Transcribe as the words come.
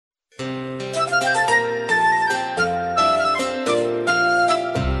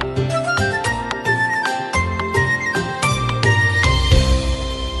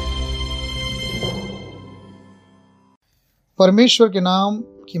परमेश्वर के नाम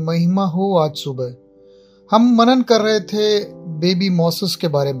की महिमा हो। आज सुबह हम मनन कर रहे थे बेबी मोसेस के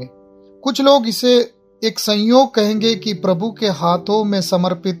बारे में। कुछ लोग इसे एक संयोग कहेंगे कि प्रभु के हाथों में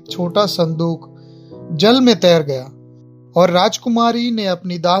समर्पित छोटा संदूक जल में तैर गया और राजकुमारी ने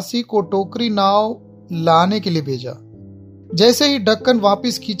अपनी दासी को टोकरी नाव लाने के लिए भेजा। जैसे ही ढक्कन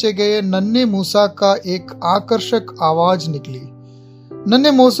वापस खींचे गए, नन्हे मूसा का एक आकर्षक आवाज निकली। नन्हे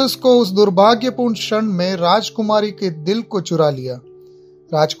मोसेस को उस दुर्भाग्यपूर्ण क्षण में राजकुमारी के दिल को चुरा लिया।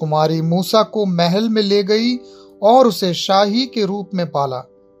 राजकुमारी मूसा को महल में ले गई और उसे शाही के रूप में पाला।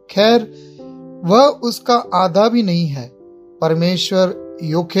 खैर, वह उसका आधा भी नहीं है। परमेश्वर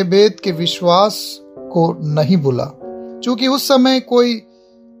योखेबेद के विश्वास को नहीं भूला। चूंकि उस समय कोई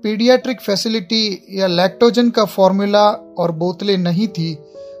पीडियाट्रिक फैसिलिटी या लैक्टोजन का फॉर्मूला और बोतलें नहीं थी,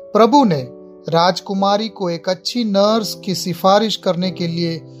 प्रभु ने राजकुमारी को एक अच्छी नर्स की सिफारिश करने के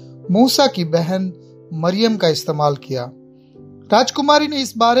लिए मूसा की बहन मरियम का इस्तेमाल किया। राजकुमारी ने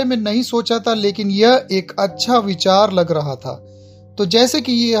इस बारे में नहीं सोचा था, लेकिन यह एक अच्छा विचार लग रहा था। तो जैसे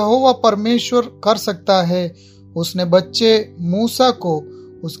कि यहोवा परमेश्वर कर सकता है, उसने बच्चे मूसा को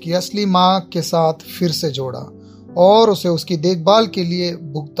उसकी असली मां के साथ फिर से जोड़ा और उसे उसकी देखभाल के लिए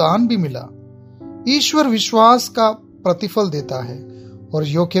भुगतान भी मिला। ईश्वर विश्वास का प्रतिफल देता है और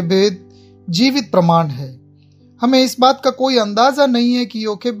योखेबेद जीवित प्रमाण है। हमें इस बात का कोई अंदाजा नहीं है कि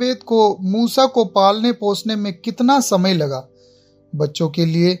योखेबेद को मूसा को पालने पोसने में कितना समय लगा। बच्चों के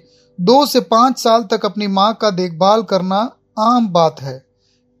लिए 2 से 5 साल तक अपनी मां का देखभाल करना आम बात है।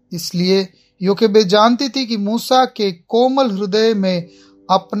 इसलिए योखेबेद जानती थी कि मूसा के कोमल हृदय में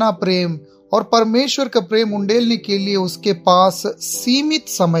अपना प्रेम और परमेश्वर का प्रेम उंडेलने के लिए उसके पास सीमित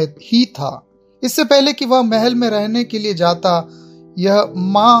समय ही था। इससे पहले कि वह महल में रहने के लिए जाता, यह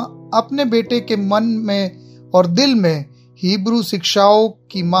मां अपने बेटे के मन में और दिल में हिब्रू शिक्षाओं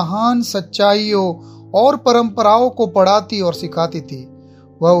की महान सच्चाइयों और परंपराओं को पढ़ाती और सिखाती थी।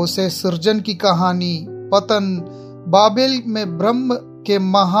 वह उसे सृजन की कहानी, पतन, बाबेल में ब्रह्म के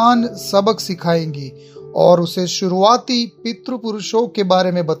महान सबक सिखाएंगी और उसे शुरुआती पितृपुरुषों के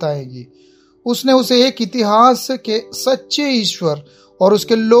बारे में बताएंगी। उसने उसे एक इतिहास के सच्चे ईश्वर और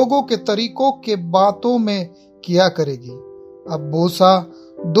उसके लोगों के तरीकों के बातों में किया करेगी। अब मूसा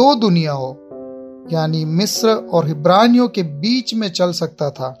 2 दुनियाओं यानी मिस्र और हिब्रानियों के बीच में चल सकता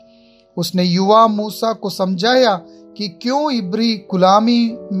था। उसने युवा मूसा को समझाया कि क्यों इब्री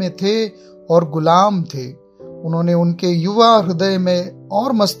गुलामी में थे और गुलाम थे। उन्होंने उनके युवा हृदय में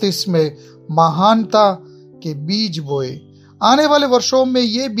और मस्तिष्क में महानता के बीज बोए। आने वाले वर्षों में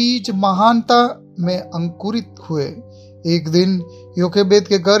ये बीज महानता में अंकुरित हुए। एक दिन योखेबेद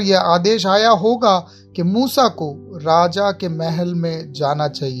के घर यह आदेश आया होगा कि मूसा को राजा के महल में जाना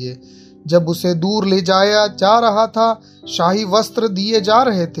चाहिए। जब उसे दूर ले जाया जा रहा था, शाही वस्त्र दिए जा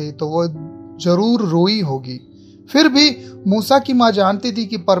रहे थे, तो वह जरूर रोई होगी। फिर भी मूसा की मां जानती थी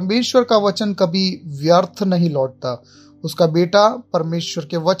कि परमेश्वर का वचन कभी व्यर्थ नहीं लौटता। उसका बेटा परमेश्वर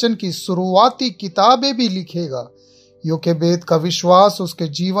के वचन की शुरुआती किताबें भी लिखेगा। योखेबेद का विश्वास उसके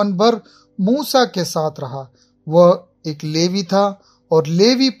जीवन भर मूसा के साथ रहा। वह एक लेवी था और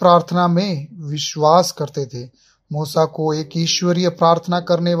लेवी प्रार्थना में विश्वास करते थे। मूसा को एक ईश्वरीय प्रार्थना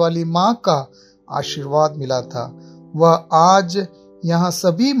करने वाली मां का आशीर्वाद मिला था। वह आज यहाँ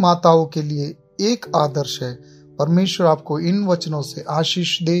सभी माताओं के लिए एक आदर्श है। परमेश्वर आपको इन वचनों से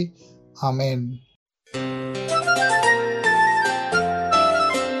आशीष दे। आमीन।